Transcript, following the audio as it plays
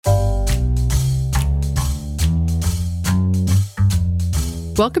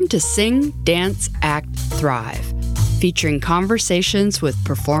Welcome to Sing, Dance, Act, Thrive, featuring conversations with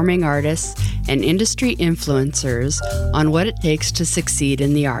performing artists and industry influencers on what it takes to succeed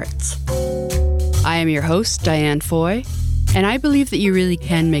in the arts. I am your host, Diane Foy, and I believe that you really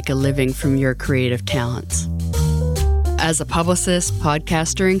can make a living from your creative talents. As a publicist,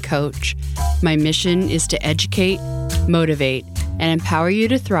 podcaster, and coach, my mission is to educate, motivate, and empower you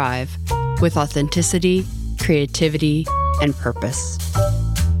to thrive with authenticity, creativity, and purpose.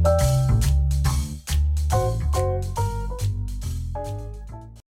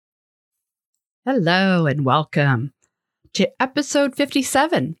 Hello and welcome to episode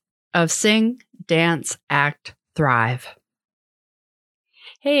 57 of Sing, Dance, Act, Thrive.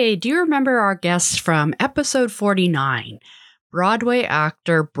 Hey, do you remember our guest from episode 49, Broadway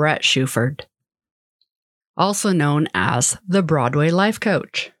actor Brett Shuford, also known as the Broadway Life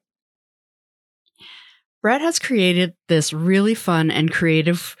Coach? Brett has created this really fun and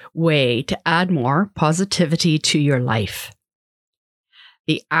creative way to add more positivity to your life.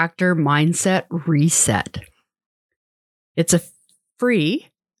 The Actor Mindset Reset. It's a free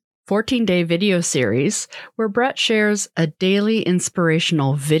 14-day video series where Brett shares a daily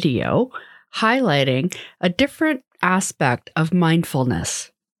inspirational video highlighting a different aspect of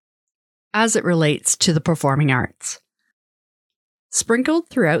mindfulness as it relates to the performing arts. Sprinkled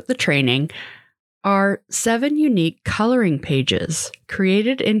throughout the training are 7 unique coloring pages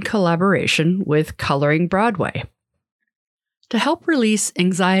created in collaboration with Coloring Broadway to help release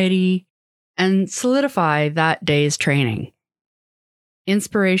anxiety and solidify that day's training.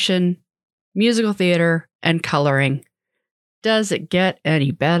 Inspiration, musical theater, and coloring. Does it get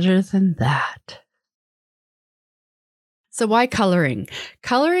any better than that? So why coloring?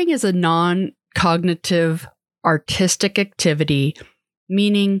 Coloring is a non-cognitive artistic activity,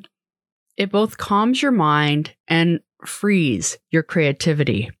 meaning it both calms your mind and frees your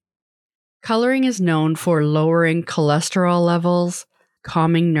creativity. Coloring is known for lowering cholesterol levels,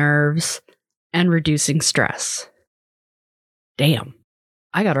 calming nerves, and reducing stress. Damn,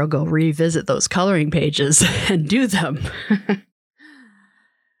 I gotta go revisit those coloring pages and do them.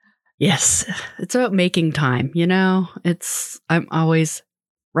 Yes, it's about making time, you know? I'm always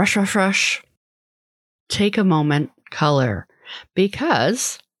rush. Take a moment, color.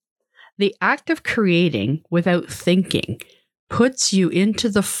 Because the act of creating without thinking puts you into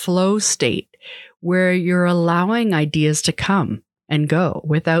the flow state where you're allowing ideas to come and go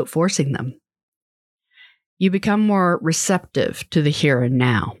without forcing them. You become more receptive to the here and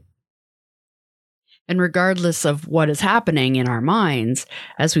now. And regardless of what is happening in our minds,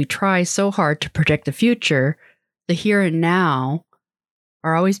 as we try so hard to predict the future, the here and now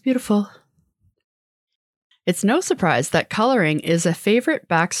are always beautiful. It's no surprise that coloring is a favorite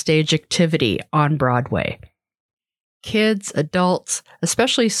backstage activity on Broadway. Kids, adults,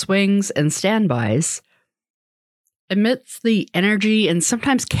 especially swings and standbys, amidst the energy and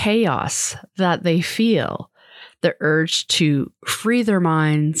sometimes chaos that they feel, the urge to free their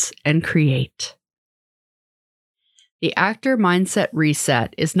minds and create. The Actor Mindset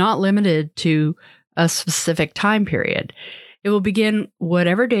Reset is not limited to a specific time period. It will begin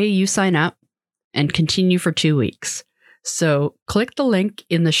whatever day you sign up and continue for 2 weeks. So click the link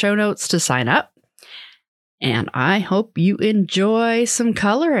in the show notes to sign up. And I hope you enjoy some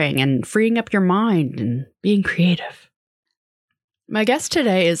coloring and freeing up your mind and being creative. My guest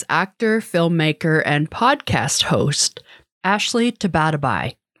today is actor, filmmaker, and podcast host, Ashley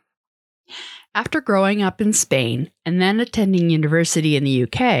Tabatabai. After growing up in Spain and then attending university in the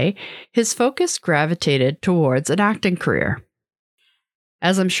UK, his focus gravitated towards an acting career.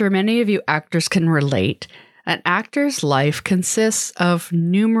 As I'm sure many of you actors can relate, an actor's life consists of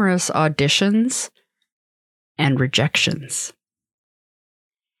numerous auditions and rejections.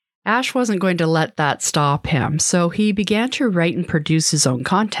 Ash wasn't going to let that stop him, so he began to write and produce his own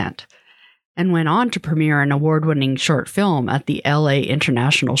content, and went on to premiere an award-winning short film at the LA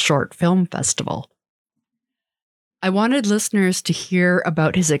International Short Film Festival. I wanted listeners to hear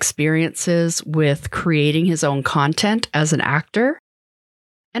about his experiences with creating his own content as an actor,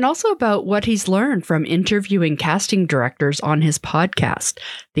 and also about what he's learned from interviewing casting directors on his podcast,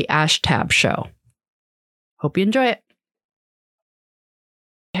 The Ash Tab Show. Hope you enjoy it.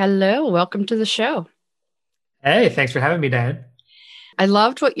 Hello, welcome to the show. Hey, thanks for having me, Dan. I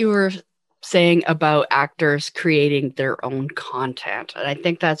loved what you were saying about actors creating their own content. And I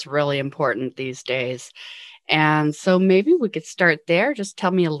think that's really important these days. And so maybe we could start there. Just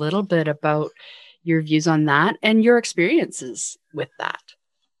tell me a little bit about your views on that and your experiences with that.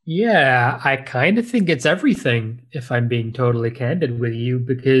 Yeah, I kind of think it's everything, if I'm being totally candid with you,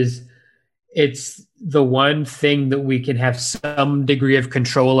 because it's the one thing that we can have some degree of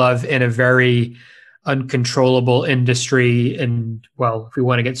control of in a very uncontrollable industry. And well, if we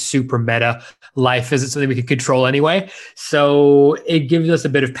want to get super meta, life isn't something we can control anyway. So it gives us a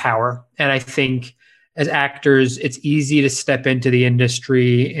bit of power. And I think as actors, it's easy to step into the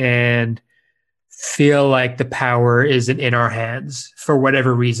industry and feel like the power isn't in our hands for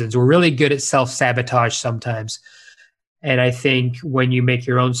whatever reasons. We're really good at self sabotage sometimes. And I think when you make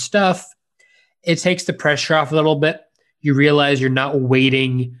your own stuff, it takes the pressure off a little bit. You realize you're not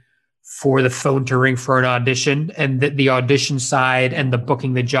waiting for the phone to ring for an audition, and that the audition side and the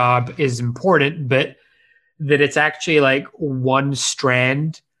booking the job is important, but that it's actually like one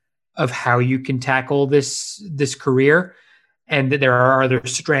strand of how you can tackle this career, and that there are other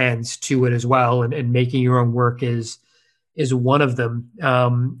strands to it as well. And making your own work is one of them.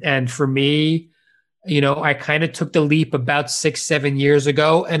 And for me, I kind of took the leap about 6, 7 years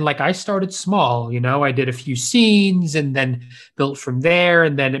ago. And like I started small, I did a few scenes and then built from there.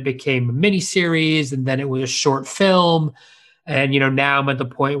 And then it became a mini series. And then it was a short film. And, now I'm at the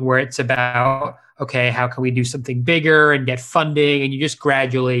point where it's about, okay, how can we do something bigger and get funding? And you just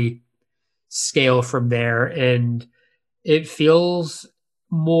gradually scale from there. And it feels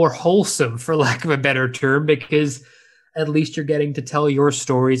more wholesome, for lack of a better term, because at least you're getting to tell your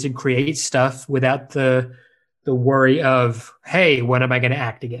stories and create stuff without the worry of, hey, when am I going to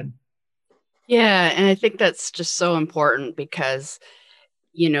act again? Yeah, and I think that's just so important because,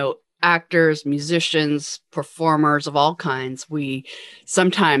 actors, musicians, performers of all kinds, we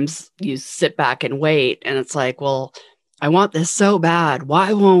sometimes you sit back and wait and it's like, well, I want this so bad.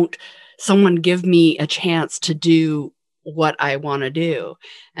 Why won't someone give me a chance to do what I want to do?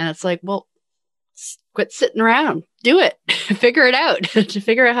 And it's like, well, quit sitting around, do it, figure it out, to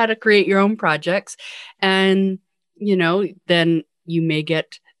figure out how to create your own projects. And, then you may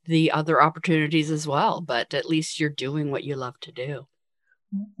get the other opportunities as well, but at least you're doing what you love to do.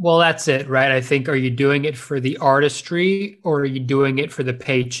 Well, that's it, right? I think, are you doing it for the artistry or are you doing it for the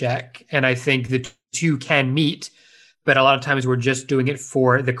paycheck? And I think the two can meet, but a lot of times we're just doing it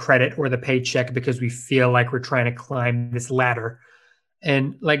for the credit or the paycheck because we feel like we're trying to climb this ladder.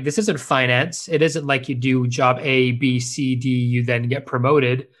 And like, this isn't finance. It isn't like you do job A, B, C, D, you then get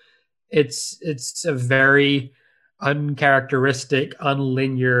promoted. It's a very uncharacteristic,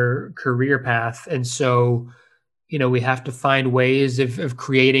 unlinear career path. And so, we have to find ways of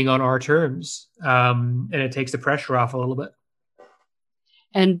creating on our terms. And it takes the pressure off a little bit.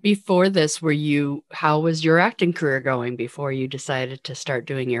 And before this, how was your acting career going before you decided to start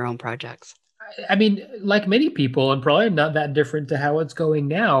doing your own projects? I mean, like many people, and probably not that different to how it's going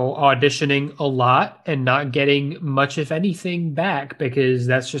now, auditioning a lot and not getting much, if anything, back because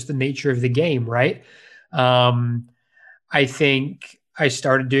that's just the nature of the game, right? Um, I think I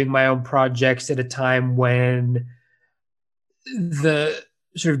started doing my own projects at a time when the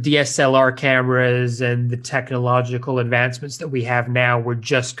sort of DSLR cameras and the technological advancements that we have now were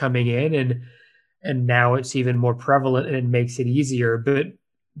just coming in, and now it's even more prevalent and it makes it easier. But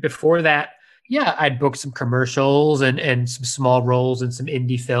before that, yeah, I'd booked some commercials and some small roles in some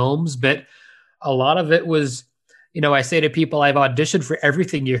indie films, but a lot of it was, I say to people, I've auditioned for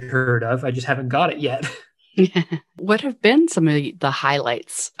everything you heard of. I just haven't got it yet. What have been some of the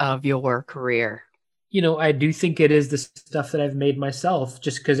highlights of your career? I do think it is the stuff that I've made myself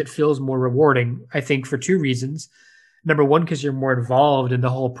just because it feels more rewarding. I think for two reasons. Number one, because you're more involved in the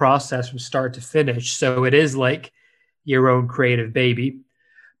whole process from start to finish. So it is like your own creative baby.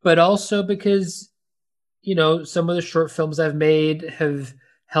 But also because, some of the short films I've made have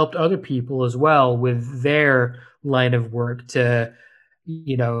helped other people as well with their line of work to,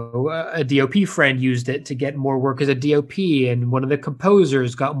 a DOP friend used it to get more work as a DOP, and one of the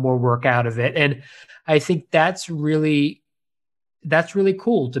composers got more work out of it. And I think that's really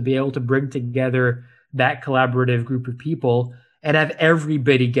cool to be able to bring together that collaborative group of people and have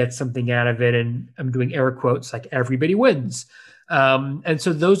everybody get something out of it. And I'm doing air quotes, like everybody wins. And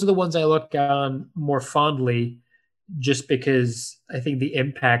so those are the ones I look on more fondly, just because I think the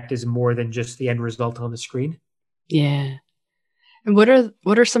impact is more than just the end result on the screen. Yeah. And what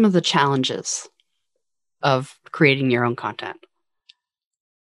are some of the challenges of creating your own content?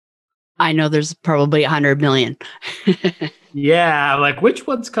 I know there's probably 100 million. Yeah, like which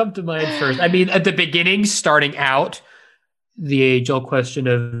ones come to mind first? I mean, at the beginning, starting out, the age-old question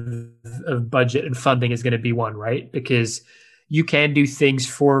of budget and funding is going to be one, right? Because you can do things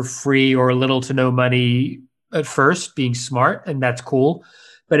for free or little to no money at first, being smart, and that's cool.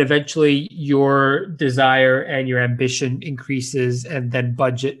 But eventually, your desire and your ambition increases, and then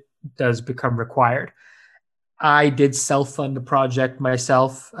budget does become required. I did self-fund the project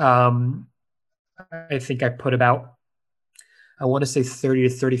myself. I think I put about, I want to say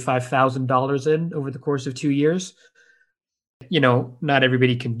 $30,000 to $35,000 in over the course of 2 years. Not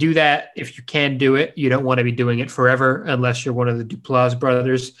everybody can do that. If you can do it, you don't want to be doing it forever unless you're one of the Duplass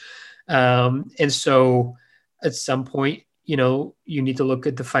brothers. And so at some point, you need to look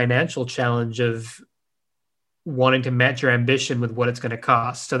at the financial challenge of wanting to match your ambition with what it's going to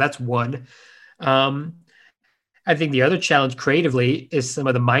cost. So that's one. I think the other challenge creatively is some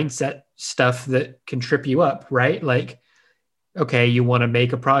of the mindset stuff that can trip you up, right? Like, okay, you want to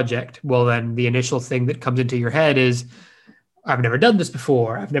make a project. Well, then the initial thing that comes into your head is, I've never done this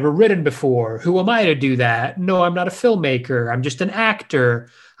before. I've never written before. Who am I to do that? No, I'm not a filmmaker. I'm just an actor.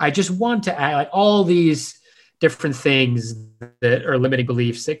 I just want to act. Like all these different things that are limiting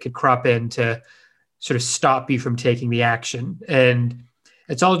beliefs that could crop in to sort of stop you from taking the action. And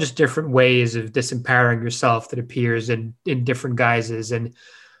it's all just different ways of disempowering yourself that appears in different guises. And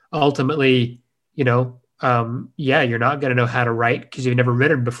ultimately, you're not going to know how to write because you've never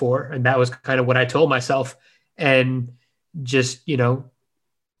written before. And that was kind of what I told myself. And just,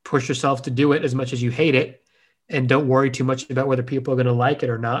 push yourself to do it as much as you hate it. And don't worry too much about whether people are going to like it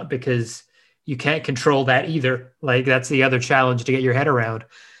or not, because you can't control that either. Like that's the other challenge to get your head around.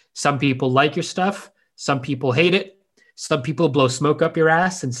 Some people like your stuff. Some people hate it. Some people blow smoke up your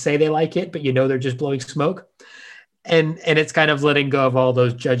ass and say they like it, but they're just blowing smoke. And it's kind of letting go of all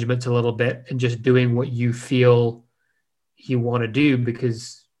those judgments a little bit and just doing what you feel you want to do,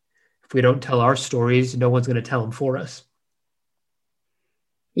 because if we don't tell our stories, no one's going to tell them for us.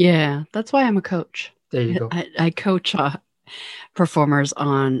 Yeah, that's why I'm a coach. There you go. I coach performers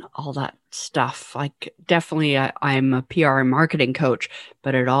on all that stuff. Like definitely I'm a PR and marketing coach,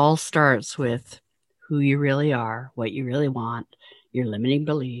 but it all starts with who you really are, what you really want, your limiting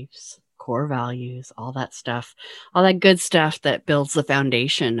beliefs, core values, all that stuff, all that good stuff that builds the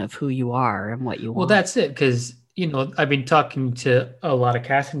foundation of who you are and what you want. Well, that's it. Because, I've been talking to a lot of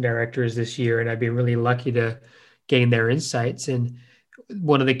casting directors this year, and I've been really lucky to gain their insights. And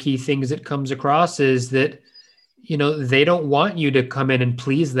one of the key things that comes across is that, they don't want you to come in and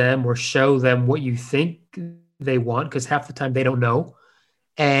please them or show them what you think they want, because half the time they don't know.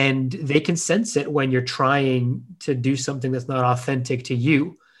 And they can sense it when you're trying to do something that's not authentic to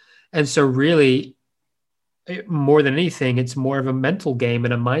you. And so really, more than anything, it's more of a mental game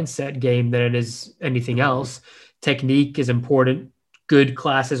and a mindset game than it is anything else. Technique is important. Good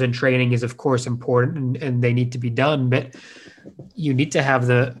classes and training is, of course, important, and they need to be done. But you need to have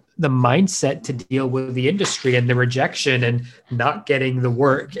the mindset to deal with the industry and the rejection and not getting the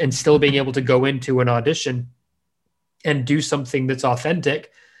work and still being able to go into an audition and do something that's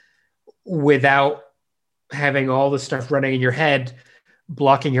authentic without having all the stuff running in your head,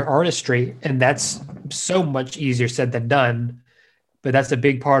 blocking your artistry. And that's so much easier said than done. But that's a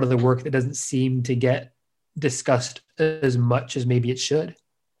big part of the work that doesn't seem to get discussed as much as maybe it should.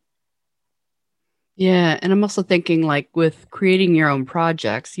 Yeah. And I'm also thinking, like, with creating your own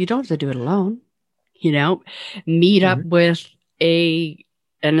projects, you don't have to do it alone. Meet up with an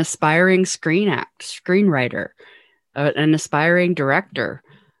aspiring screenwriter, an aspiring director,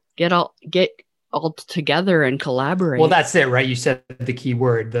 get all together and collaborate. Well, that's it, right? You said the key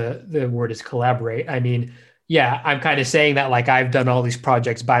word. The word is collaborate. I mean, yeah, I'm kind of saying that like I've done all these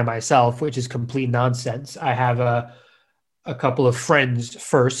projects by myself, which is complete nonsense. I have a couple of friends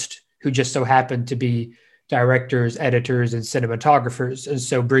first who just so happen to be directors, editors, and cinematographers. And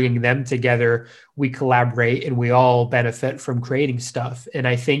so bringing them together, we collaborate and we all benefit from creating stuff. And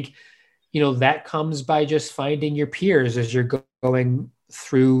I think, that comes by just finding your peers as you're going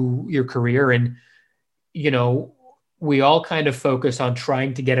through your career. And, we all kind of focus on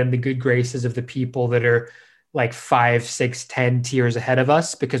trying to get in the good graces of the people that are like 5, 6, 10 tiers ahead of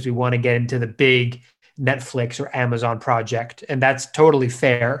us, because we want to get into the big Netflix or Amazon project. And that's totally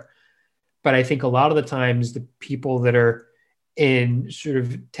fair. But I think a lot of the times the people that are in sort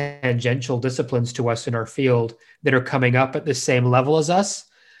of tangential disciplines to us in our field that are coming up at the same level as us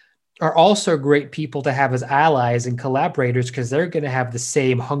are also great people to have as allies and collaborators, because they're going to have the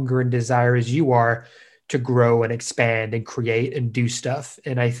same hunger and desire as you are to grow and expand and create and do stuff.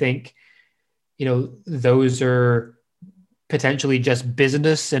 And I think, those are potentially just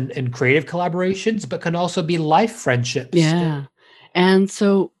business and creative collaborations, but can also be life friendships. Yeah. And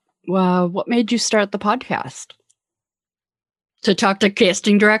so what made you start the podcast? To talk to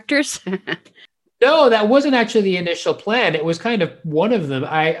casting directors? No, that wasn't actually the initial plan. It was kind of one of them.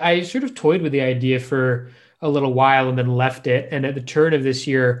 I sort of toyed with the idea for a little while and then left it. And at the turn of this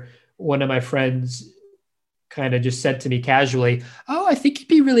year, one of my friends kind of just said to me casually, "Oh, I think you'd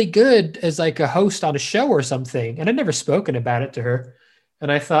be really good as like a host on a show or something." And I'd never spoken about it to her. And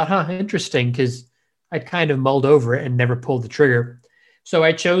I thought, interesting, because I'd kind of mulled over it and never pulled the trigger. So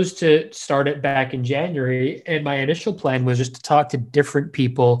I chose to start it back in January. And my initial plan was just to talk to different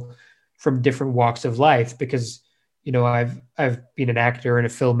people from different walks of life because, I've been an actor and a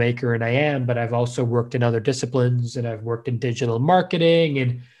filmmaker and I am, but I've also worked in other disciplines and I've worked in digital marketing.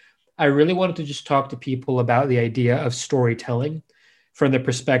 And I really wanted to just talk to people about the idea of storytelling from the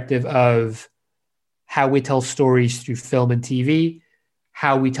perspective of how we tell stories through film and TV,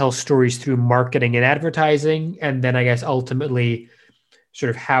 how we tell stories through marketing and advertising, and then I guess ultimately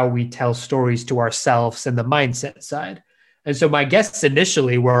sort of how we tell stories to ourselves and the mindset side. And so my guests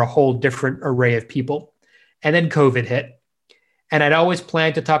initially were a whole different array of people. And then COVID hit. And I'd always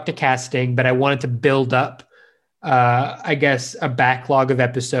planned to talk to casting, but I wanted to build up, I guess, a backlog of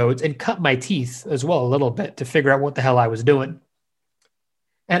episodes and cut my teeth as well a little bit to figure out what the hell I was doing.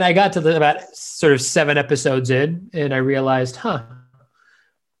 And I got to about sort of 7 episodes in, and I realized,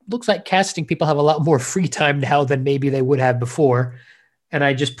 looks like casting people have a lot more free time now than maybe they would have before. And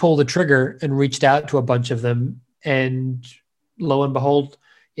I just pulled the trigger and reached out to a bunch of them. And lo and behold,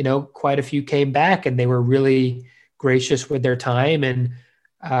 quite a few came back and they were really gracious with their time. And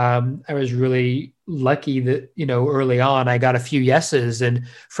I was really lucky that, early on I got a few yeses. And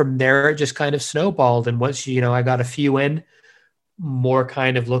from there, it just kind of snowballed. And once, I got a few in, more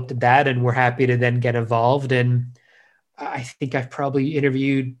kind of looked at that and were happy to then get involved. And I think I've probably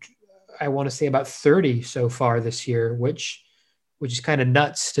interviewed, I want to say about 30 so far this year, which is kind of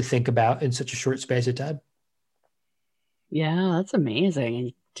nuts to think about in such a short space of time. Yeah, that's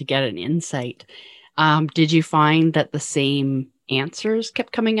amazing to get an insight. Did you find that the same answers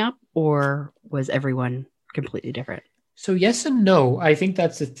kept coming up, or was everyone completely different? So yes and no. I think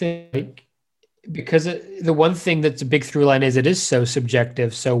that's the thing. Because the one thing that's a big through line is it is so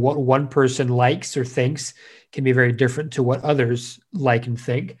subjective. So what one person likes or thinks can be very different to what others like and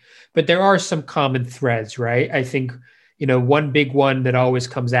think. But there are some common threads, right? I think, one big one that always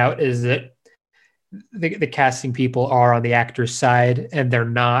comes out is that the casting people are on the actor's side and they're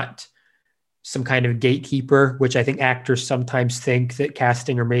not some kind of gatekeeper, which I think actors sometimes think that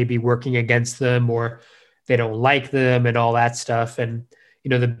casting are maybe working against them or they don't like them and all that stuff. And,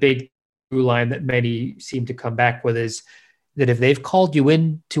 the big line that many seem to come back with is that if they've called you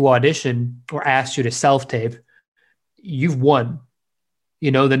in to audition or asked you to self-tape, you've won.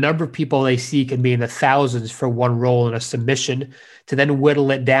 The number of people they see can be in the thousands for one role in a submission. To then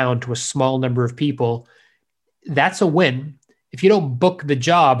whittle it down to a small number of people, that's a win. If you don't book the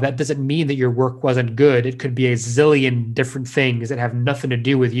job, that doesn't mean that your work wasn't good. It could be a zillion different things that have nothing to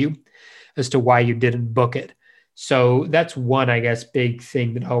do with you as to why you didn't book it. So that's one, I guess, big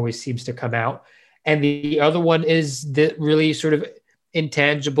thing that always seems to come out. And the other one is the really sort of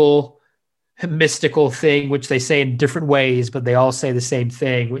intangible, mystical thing, which they say in different ways, but they all say the same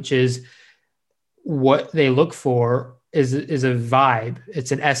thing, which is what they look for is a vibe.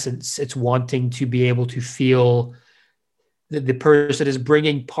 It's an essence. It's wanting to be able to feel that the person is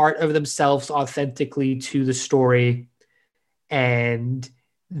bringing part of themselves authentically to the story and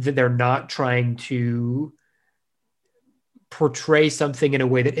that they're not trying to portray something in a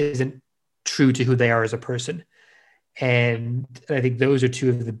way that isn't true to who they are as a person. And I think those are two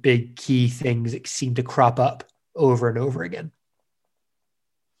of the big key things that seem to crop up over and over again.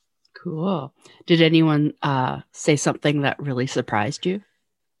 Cool. Did anyone say something that really surprised you?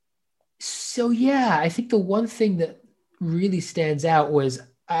 So, yeah, I think the one thing that really stands out was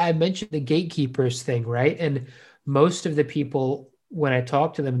I mentioned the gatekeepers thing, right? And most of the people, when I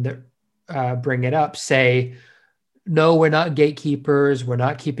talk to them that bring it up, say, no, we're not gatekeepers. We're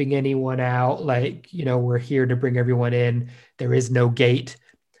not keeping anyone out. We're here to bring everyone in. There is no gate.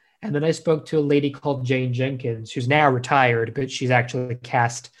 And then I spoke to a lady called Jane Jenkins, who's now retired, but she's actually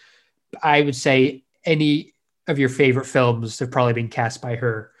cast, I would say, any of your favorite films have probably been cast by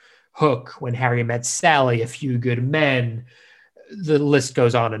her. Hook, When Harry Met Sally, A Few Good Men, the list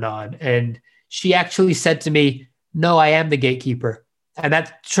goes on. And she actually said to me, no, I am the gatekeeper. And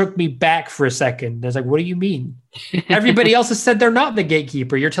that took me back for a second. I was like, what do you mean? Everybody else has said they're not the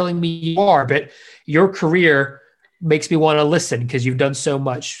gatekeeper. You're telling me you are, but your career makes me want to listen because you've done so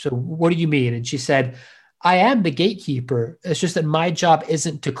much. So what do you mean? And she said, I am the gatekeeper. It's just that my job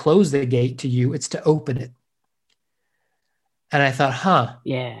isn't to close the gate to you. It's to open it. And I thought,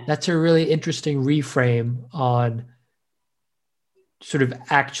 yeah, that's a really interesting reframe on sort of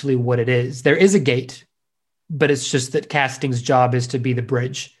actually what it is. There is a gate, but it's just that casting's job is to be the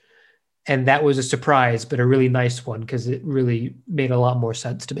bridge. And that was a surprise, but a really nice one because it really made a lot more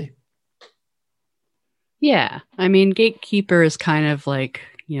sense to me. Yeah. I mean, gatekeeper is kind of like,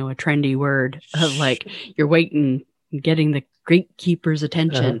 a trendy word of like you're waiting, getting the gatekeeper's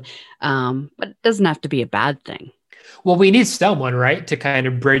attention. But it doesn't have to be a bad thing. Well, we need someone, right, to kind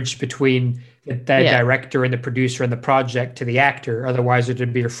of bridge between the Yeah. director and the producer and the project to the actor. Otherwise, it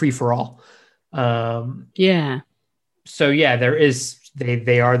would be a free for all. Yeah. So yeah,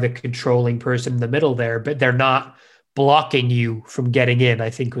 they are the controlling person in the middle there, but they're not blocking you from getting in, I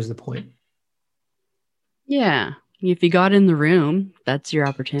think was the point. Yeah. If you got in the room, that's your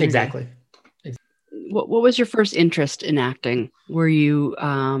opportunity. Exactly. What was your first interest in acting? Were you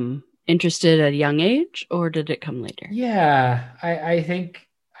interested at a young age, or did it come later? Yeah, I think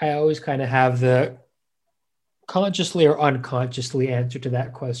I always kind of have the consciously or unconsciously answer to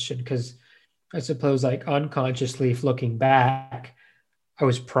that question, because I suppose like unconsciously, if looking back, I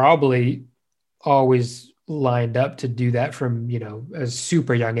was probably always lined up to do that from, a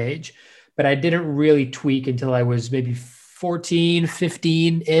super young age. But I didn't really tweak until I was maybe 14,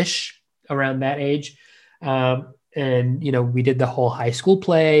 15-ish, around that age. And, we did the whole high school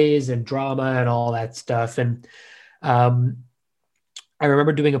plays and drama and all that stuff. And I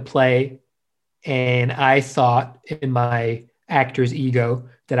remember doing a play, and I thought in my actor's ego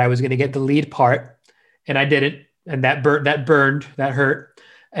that I was going to get the lead part, and I didn't. And that burned, that hurt.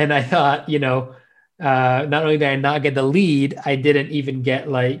 And I thought, not only did I not get the lead, I didn't even get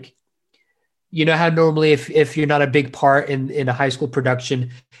like, how normally if you're not a big part in a high school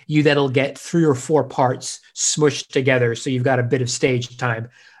production, you that'll get 3 or 4 parts smushed together. So you've got a bit of stage time.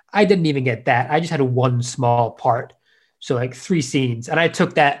 I didn't even get that. I just had one small part. So like 3 scenes. And I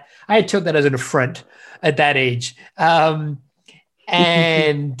took that as an affront at that age. And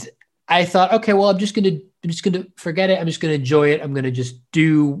I thought, okay, well, I'm just gonna forget it. I'm just gonna enjoy it. I'm gonna just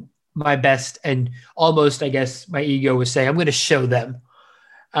do my best. And almost, I guess, my ego was saying, I'm gonna show them.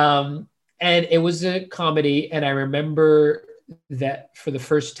 And it was a comedy. And I remember that for the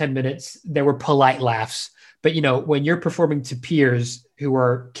first 10 minutes, there were polite laughs. But when you're performing to peers who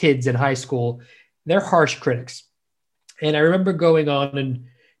are kids in high school, they're harsh critics. And I remember going on and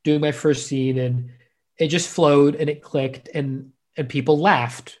doing my first scene, and it just flowed and it clicked, and people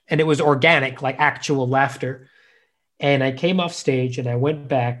laughed, and it was organic, like actual laughter. And I came off stage and I went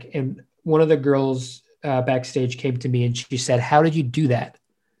back, and one of the girls backstage came to me and she said, "How did you do that?"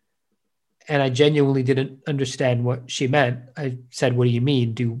 And I genuinely didn't understand what she meant. I said, "What do you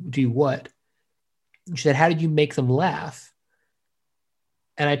mean? Do what?" And she said, "How did you make them laugh?"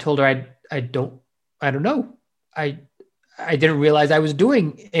 And I told her, I don't know. I didn't realize I was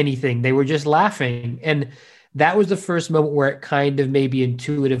doing anything. They were just laughing. And that was the first moment where it kind of maybe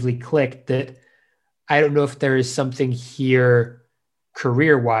intuitively clicked that I don't know if there is something here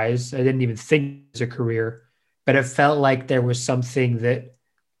career-wise. I didn't even think it was a career, but it felt like there was something that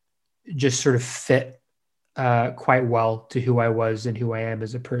just sort of fit quite well to who I was and who I am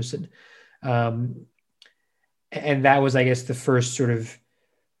as a person. And that was, I guess, the first sort of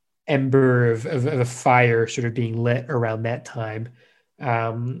ember of a fire sort of being lit around that time.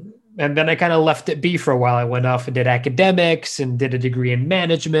 And then I kind of left it be for a while. I went off and did academics and did a degree in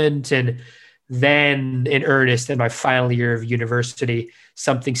management. And then in earnest, in my final year of university,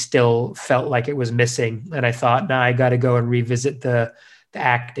 something still felt like it was missing. And I thought, nah, I got to go and revisit the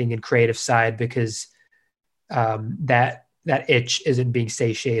acting and creative side, because that itch isn't being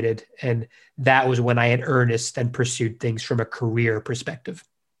satiated. And that was when I in earnest then pursued things from a career perspective.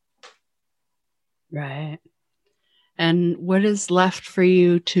 Right. And what is left for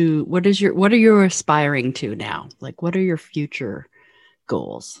you to, what are you aspiring to now? Like, what are your future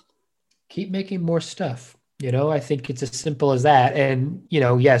goals? Keep making more stuff. I think it's as simple as that. And,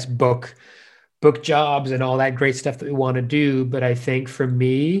 yes, book jobs and all that great stuff that we want to do. But I think for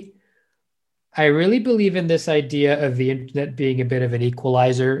me, I really believe in this idea of the internet being a bit of an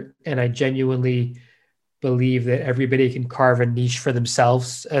equalizer. And I genuinely believe that everybody can carve a niche for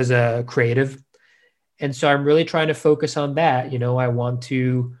themselves as a creative. And so I'm really trying to focus on that. I want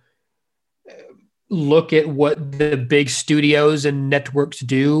to look at what the big studios and networks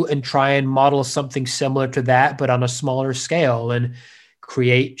do and try and model something similar to that, but on a smaller scale, and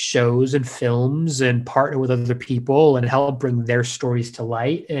create shows and films and partner with other people and help bring their stories to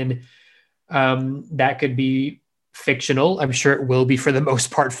light. And that could be fictional. I'm sure it will be for the most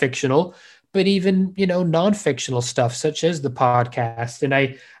part fictional, but even, non-fictional stuff such as the podcast. And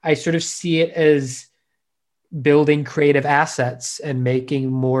I sort of see it as building creative assets and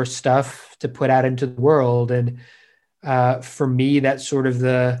making more stuff to put out into the world. And for me, that's sort of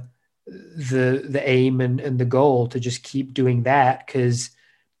the aim and the goal, to just keep doing that, because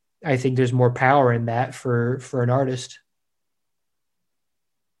I think there's more power in that for an artist.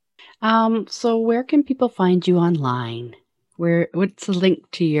 So where can people find you online? What's the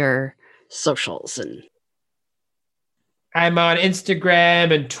link to your socials? And I'm on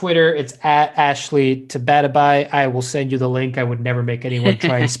Instagram and Twitter. It's at Ashley Tabatabai. I will send you the link. I would never make anyone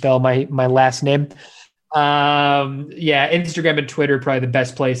try and spell my last name. Yeah, Instagram and Twitter are probably the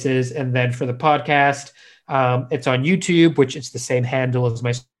best places. And then for the podcast, it's on YouTube, which it's the same handle as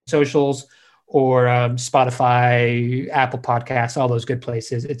my socials, or Spotify, Apple Podcasts, all those good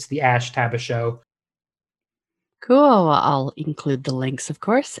places. It's the Ash Taba Show. Cool. I'll include the links, of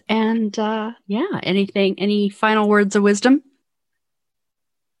course. And any final words of wisdom?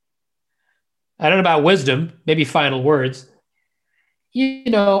 I don't know about wisdom, maybe final words.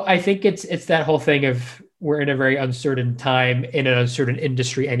 I think it's that whole thing of we're in a very uncertain time in an uncertain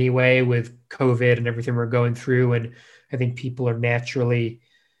industry anyway, with COVID and everything we're going through. And I think people are naturally,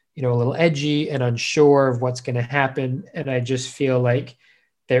 a little edgy and unsure of what's going to happen. And I just feel like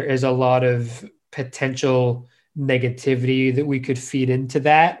there is a lot of potential negativity that we could feed into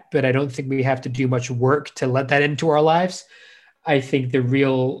that, but I don't think we have to do much work to let that into our lives. I think the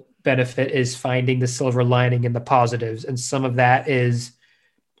real benefit is finding the silver lining and the positives. And some of that is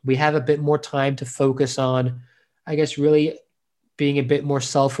we have a bit more time to focus on, I guess, really being a bit more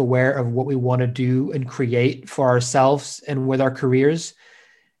self-aware of what we want to do and create for ourselves and with our careers.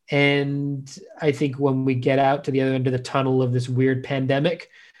 And I think when we get out to the other end of the tunnel of this weird pandemic,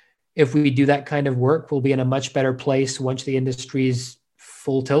 if we do that kind of work, we'll be in a much better place once the industry's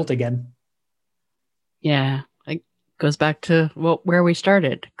full tilt again. Yeah, it goes back to where we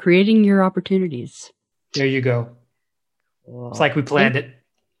started, creating your opportunities. There you go. It's like we planned it.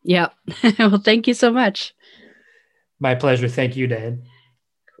 Yeah. Well, thank you so much. My pleasure. Thank you, Dan.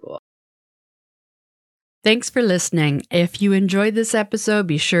 Cool. Thanks for listening. If you enjoyed this episode,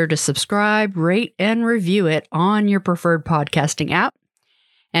 be sure to subscribe, rate, and review it on your preferred podcasting app.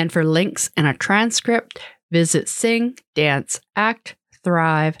 And for links and a transcript, visit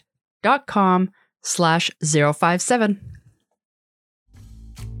singdanceactthrive.com/057.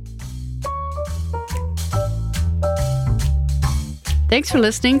 Thanks for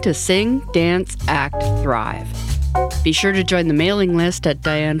listening to Sing, Dance, Act, Thrive. Be sure to join the mailing list at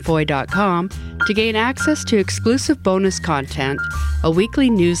dianefoy.com to gain access to exclusive bonus content, a weekly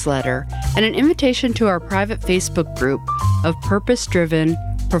newsletter, and an invitation to our private Facebook group of purpose-driven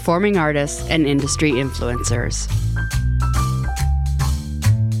performing artists and industry influencers.